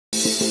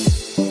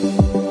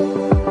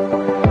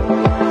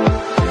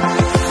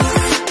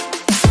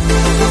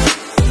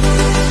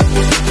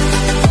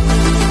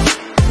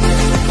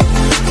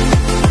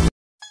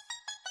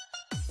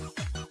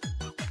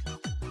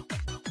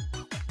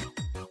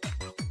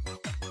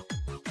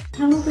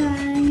Hello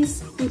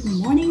guys! Good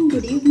morning,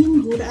 good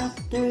evening, good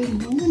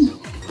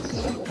afternoon.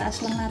 Taas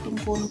lang natin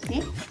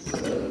konti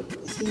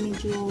kasi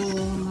medyo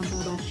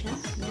mababa siya.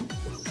 Yan.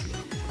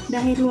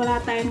 Dahil wala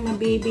tayong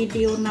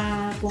mabibideo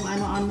na kung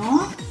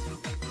ano-ano.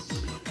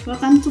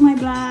 Welcome to my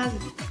vlog.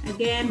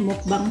 Again,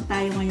 mukbang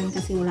tayo ngayon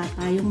kasi wala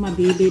tayong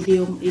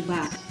mabibideong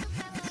iba.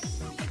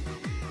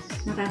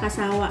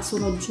 Nakakasawa,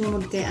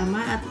 sunod-sunod kay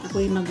ama at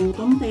ako'y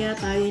nagutom kaya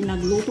tayo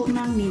nagluto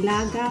ng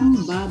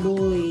nilagang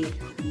baboy.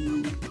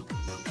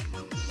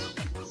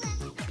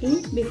 Okay,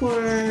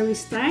 before we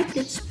start,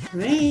 let's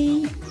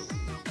pray.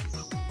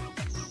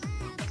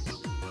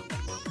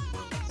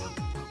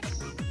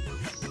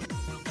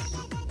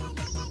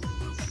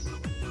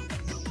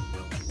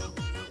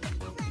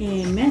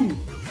 Amen.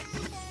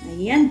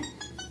 Ayan.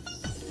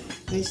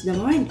 Praise the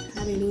Lord.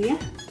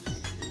 Hallelujah.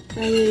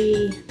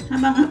 Kaya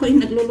habang ako'y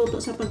nagluluto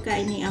sa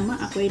pagkain ni ama,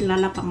 ako'y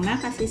lalapang na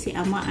kasi si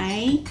ama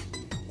ay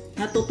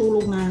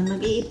natutulog na.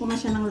 Nag-iipon na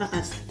siya ng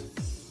lakas.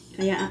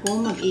 Kaya ako,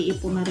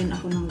 mag-iipon na rin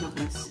ako ng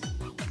lakas.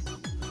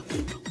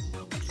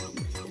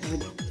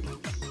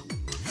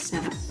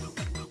 Sarap.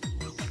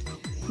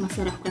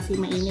 Masarap kasi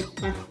mainit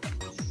pa.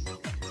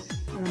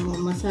 Alam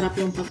mo, masarap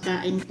yung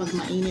pagkain pag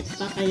mainit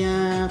pa.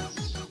 Kaya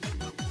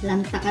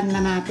lantakan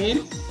na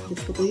natin.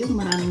 Gusto ko yung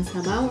maraming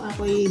sabaw.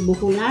 Ako'y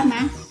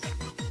buholana.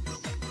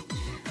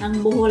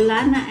 Ang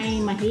buholana ay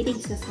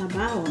mahilig sa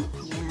sabaw.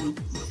 Ayan.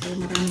 So,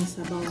 maraming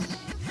sabaw.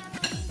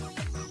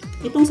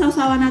 Itong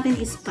sausawan natin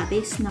is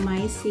patis na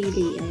may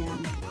sili.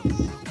 Ayan.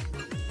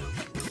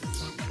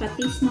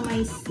 Patis na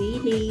may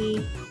sili.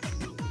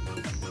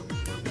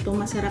 Ito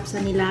masarap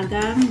sa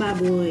nilagang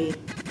baboy.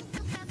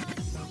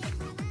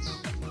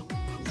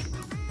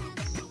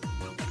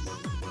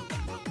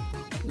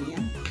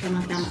 Ayan.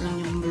 Tama-tama lang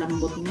yung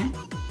lambot niya.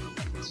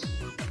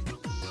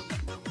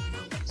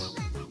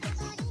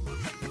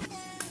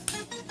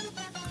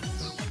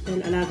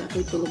 Dahil alaga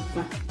ko'y tulog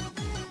pa.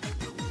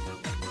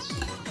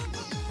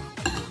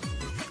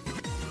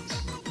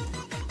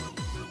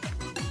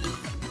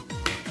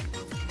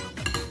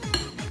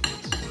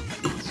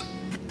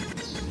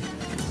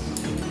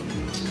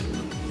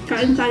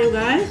 Kain tayo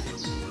guys.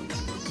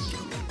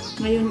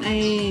 Ngayon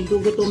ay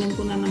gugutumin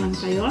ko na naman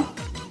kayo.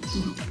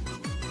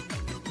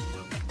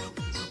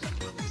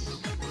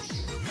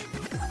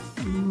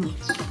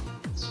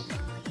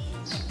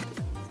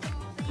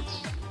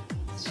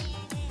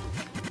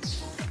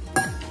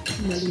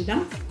 Dali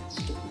lang.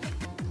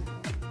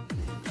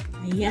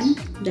 Ayan.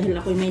 Dahil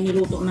ako'y may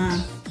niluto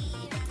na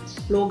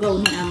lugaw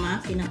ni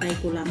ama, pinatay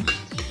ko lang.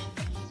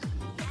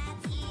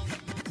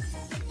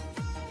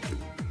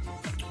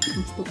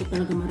 Gusto ko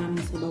talaga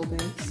maraming sabaw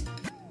guys.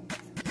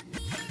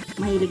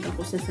 Mahilig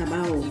ako sa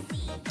sabaw.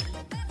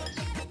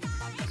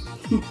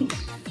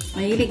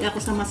 Mahilig ako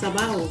sa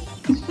masabaw.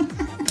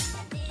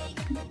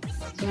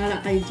 Wala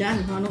kayo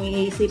dyan. Anong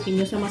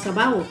iisipin nyo sa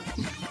masabaw?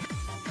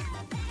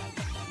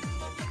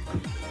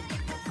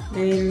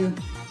 Dahil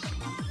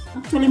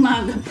actually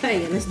maaga pa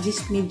eh. Alas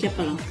 10:30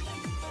 pa lang.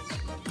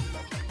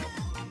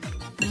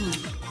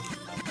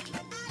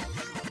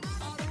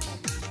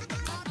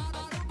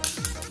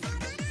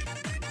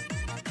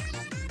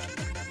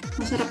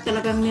 Masarap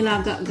talagang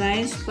nilaga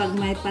guys pag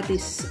may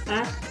patis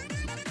at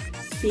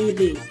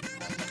sili.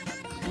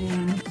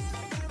 Ayan.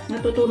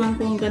 Natutunan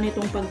kong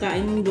ganitong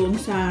pagkain doon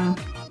sa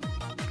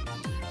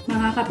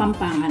mga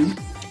Kapampangan.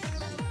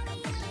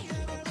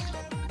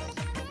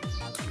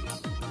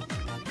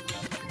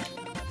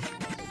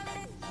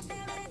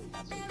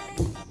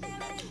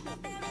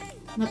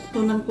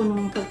 Natutunan ko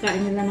ng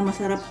pagkain nila na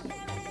masarap.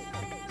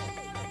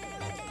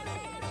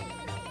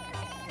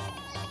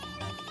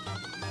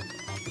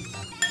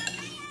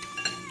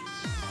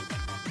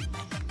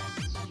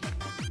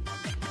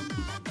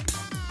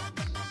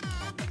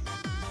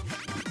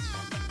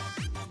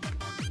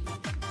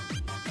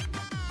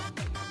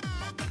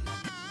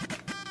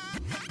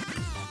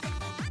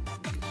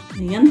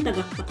 Ayan,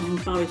 tagaktak ng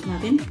pawis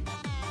natin.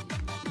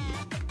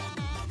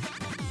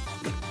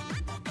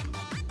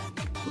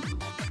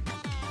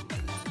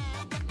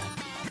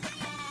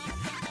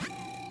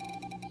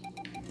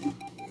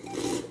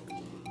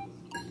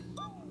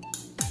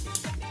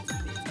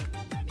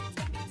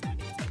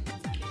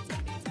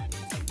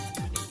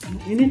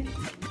 Init.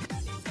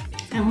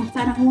 Ang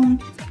sarap kung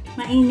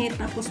mainit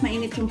tapos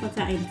mainit yung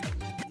pagkain.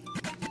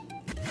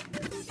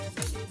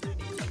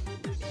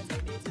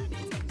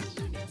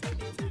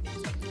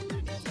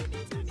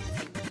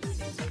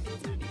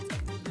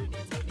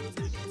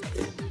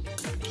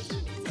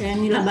 Kaya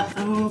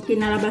ang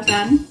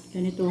kinalabasan,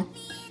 ganito.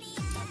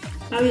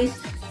 Pawis.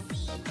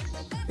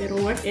 Pero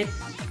worth it.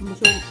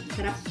 Busog.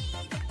 Sarap.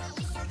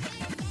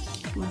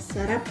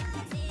 Masarap.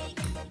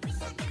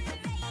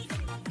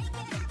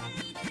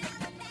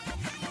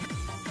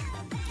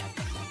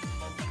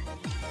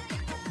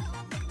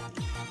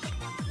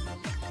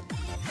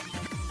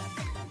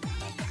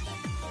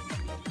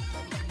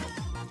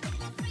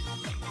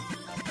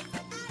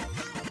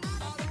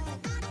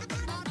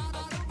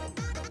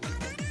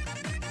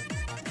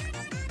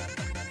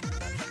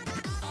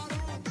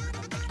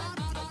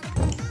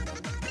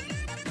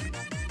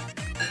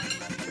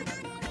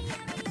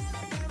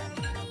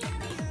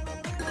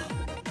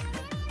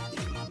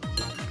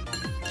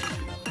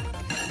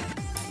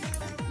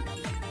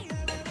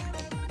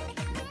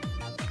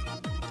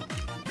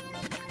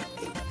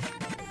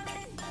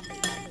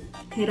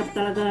 Hirap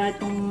talaga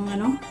itong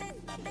ano.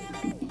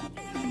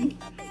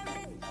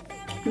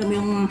 Alam mo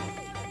yung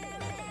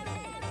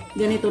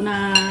ganito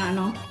na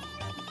ano,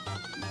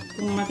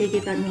 kung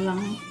makikita nyo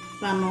lang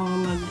paano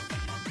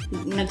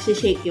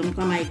nagsishake yung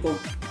kamay ko.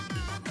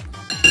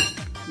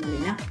 Dali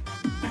na.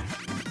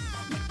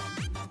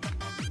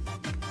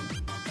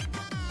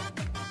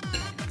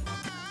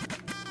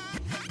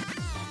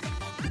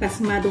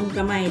 Kasmadong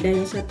kamay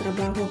dahil sa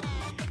trabaho.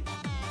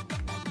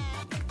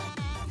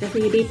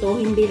 Kasi dito,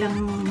 hindi lang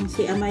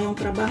si ama yung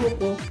trabaho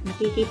ko.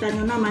 Nakikita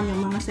nyo naman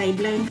yung mga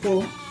sideline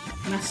ko.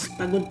 Mas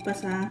pagod pa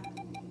sa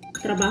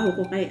trabaho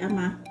ko kay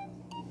ama.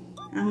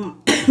 Ang,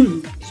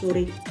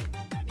 sorry.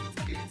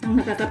 Ang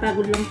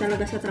nakakapagod lang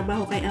talaga sa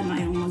trabaho kay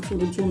ama yung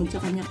magsunod-sunod sa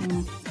kanya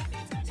kung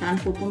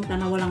saan pupunta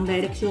na walang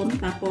direksyon.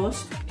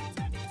 Tapos,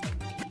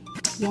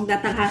 yung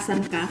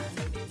tatakasan ka.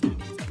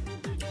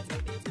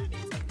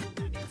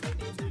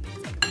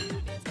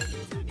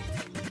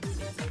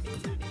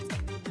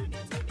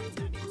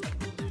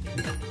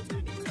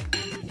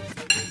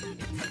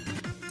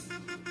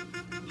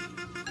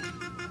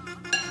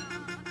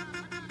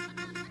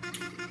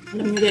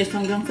 Alam niyo guys,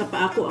 hanggang sa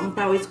paa ko ang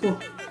pawis ko.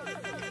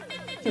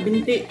 Sa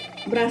binti,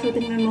 braso,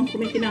 tingnan mo,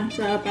 kumikinang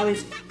sa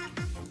pawis.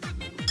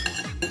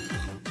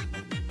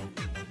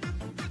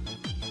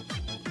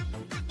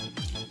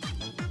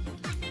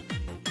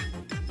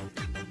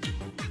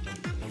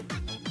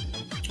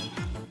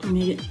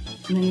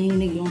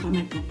 Nanginginig yung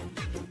kamay ko.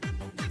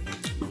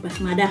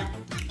 Pasmada.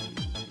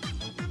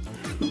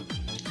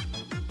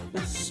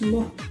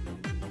 Pasmo.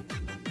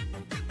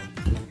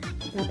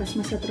 Tapos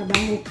sa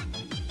trabaho.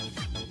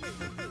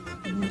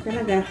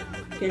 Talaga,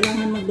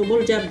 kailangan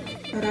mag-double job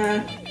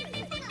para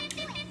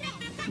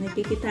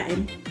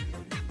nakikitain.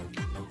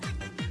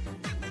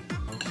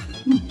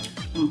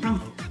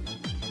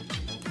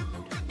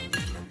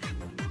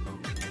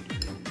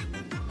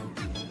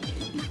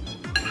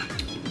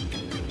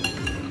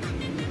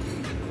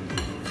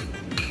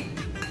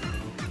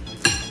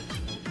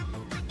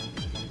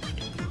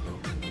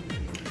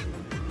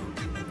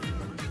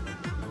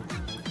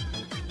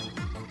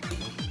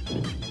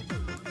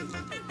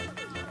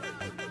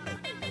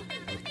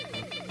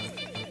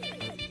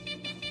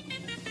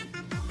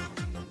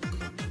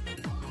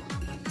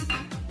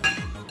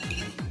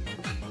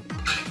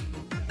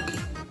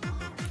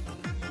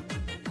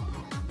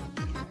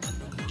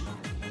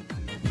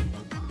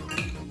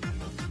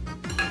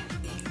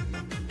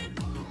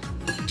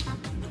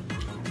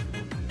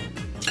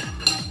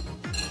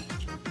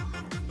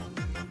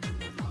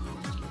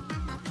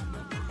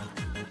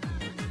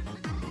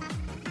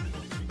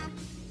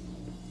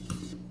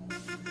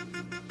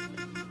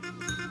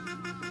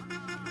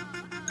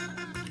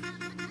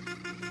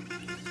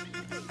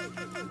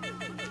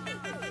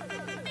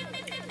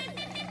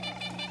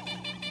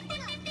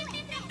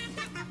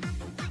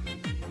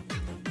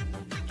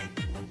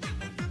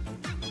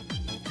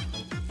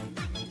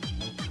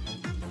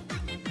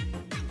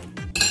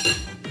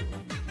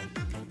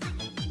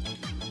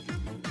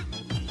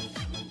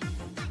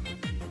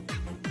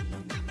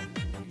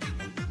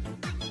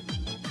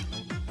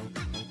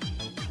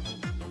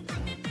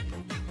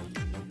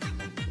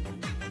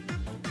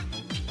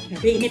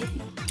 Grabe init.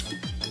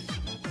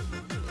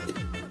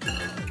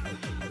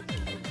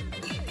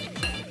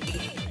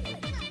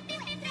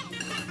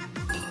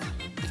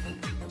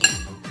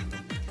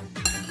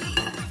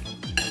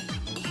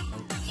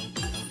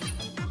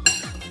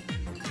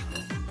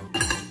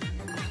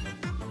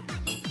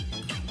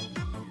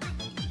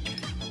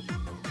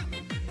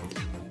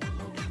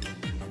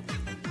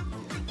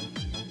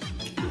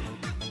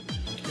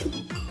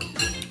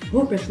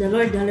 Oh, praise the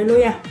Lord.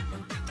 Hallelujah.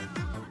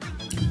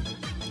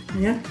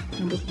 Ayan,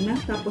 nabos na.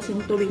 Tapos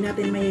yung tubig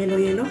natin may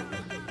yelo-yelo.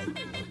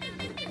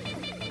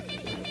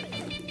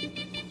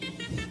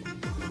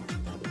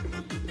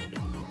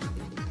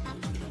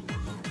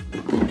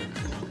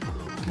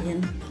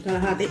 Ayan,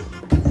 kalahati.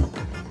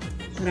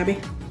 Grabe.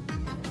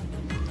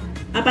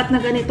 4 na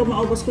ganito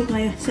maubos ko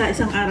ngayon sa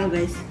isang araw,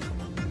 guys.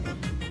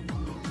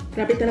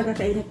 Grabe talaga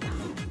kainit.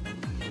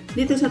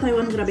 Dito sa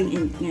Taiwan, grabing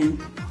init ngayon.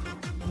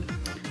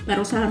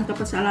 Pero saan ka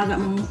pa sa alaga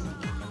mong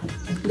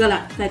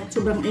gala, kahit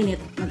sobrang init,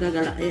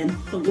 nagagala. Ayan,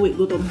 pag uwi,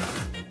 gutom.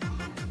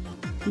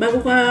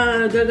 Bago ka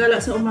gagala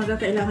sa umaga,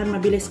 kailangan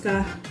mabilis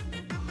ka.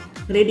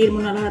 Ready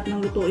mo na lahat ng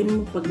lutuin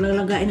mo. Pag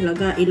lalagain,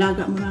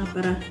 ilaga mo na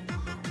para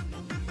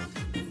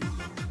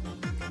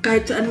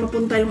kahit saan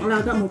mapunta yung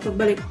alaga mo,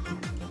 pagbalik,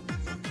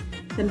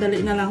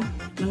 sandali na lang.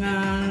 Mga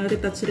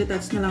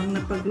retats na lang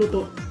na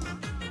pagluto.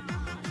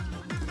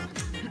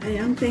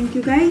 Ayan, thank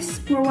you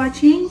guys for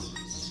watching.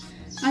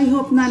 I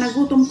hope na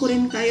nagutom ko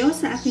rin kayo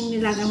sa aking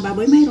nilagang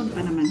baboy. Mayroon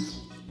pa naman.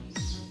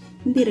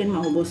 Hindi rin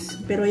maubos.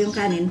 Pero yung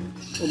kanin,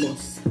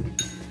 ubos.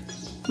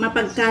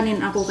 Mapagkanin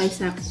ako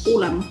kaysa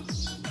ulam.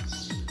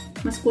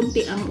 Mas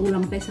kunti ang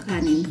ulam kaysa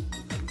kanin.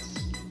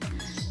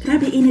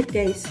 Grabe init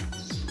guys.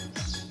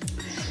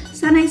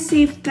 Sana'y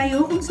safe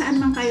kayo kung saan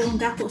man kayong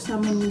dako sa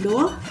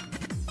mundo.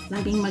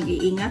 Laging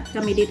mag-iingat.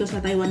 Kami dito sa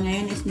Taiwan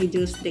ngayon is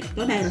medyo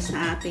stricto dahil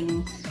sa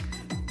ating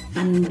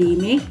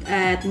pandemic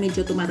at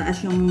medyo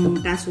tumataas yung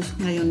kasos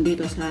ngayon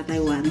dito sa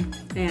Taiwan.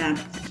 Kaya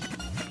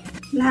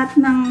lahat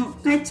ng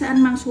kahit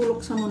saan mang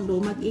sulok sa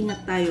mundo,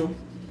 mag-ingat tayo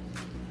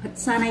at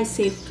sana'y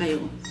safe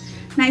kayo.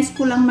 Nais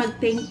ko lang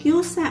mag-thank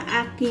you sa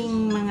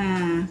aking mga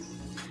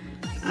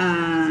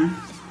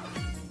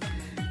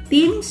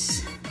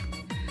teams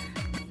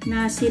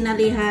na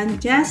sinalihan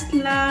Just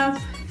Love,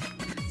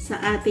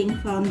 sa ating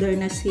founder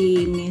na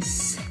si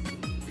Miss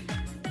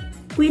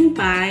Queen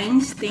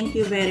Pines. Thank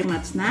you very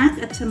much, Nak,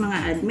 at sa mga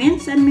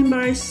admins and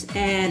members,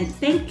 and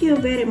thank you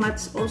very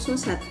much also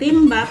sa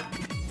Team BAP.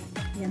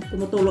 Yan,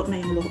 tumutulo na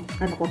yung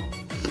ano ko,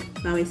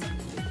 pawis.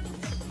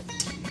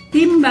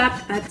 Team BAP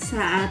at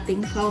sa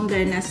ating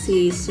founder na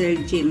si Sir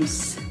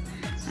James,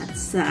 at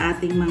sa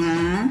ating mga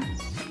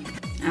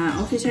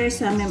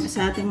officers, sa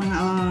ating mga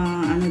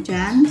ano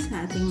dyan,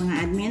 sa ating mga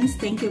admins.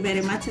 Thank you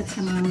very much, at sa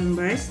mga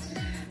members,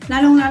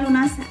 lalong-lalo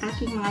na sa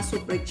aking mga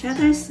super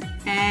chatters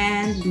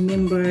and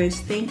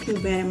members. Thank you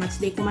very much.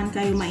 Di ko man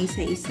kayo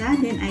maisa-isa,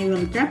 then I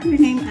will drop your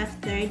name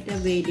after the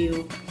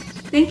video.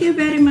 Thank you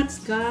very much,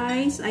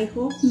 guys. I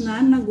hope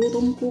na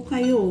nagutom ko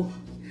kayo.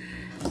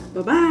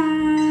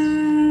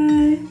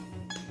 Bye-bye!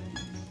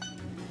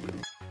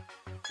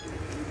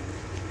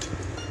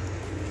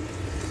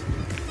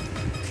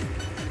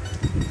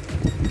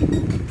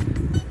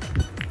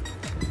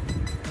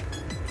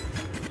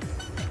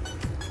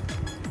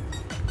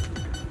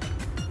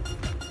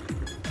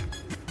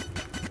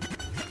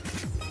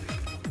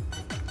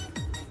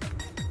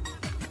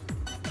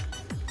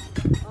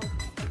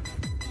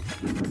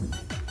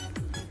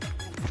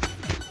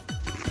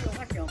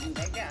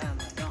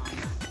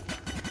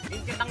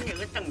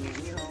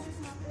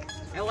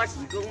我是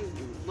讲，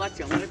我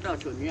上去到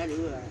村里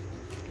了，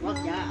我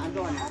家安怎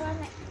啊？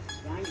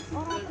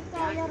 Orang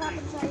percaya, orang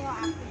percaya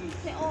aku.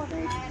 Si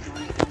online.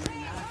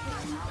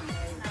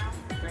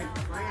 Hãy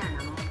subscribe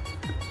cho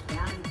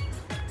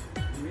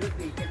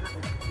kênh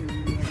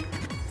Ghiền Mì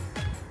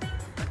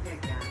Gõ để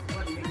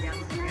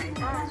không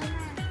bỏ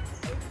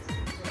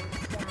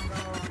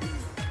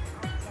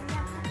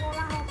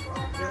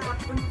lỡ những video hấp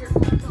dẫn.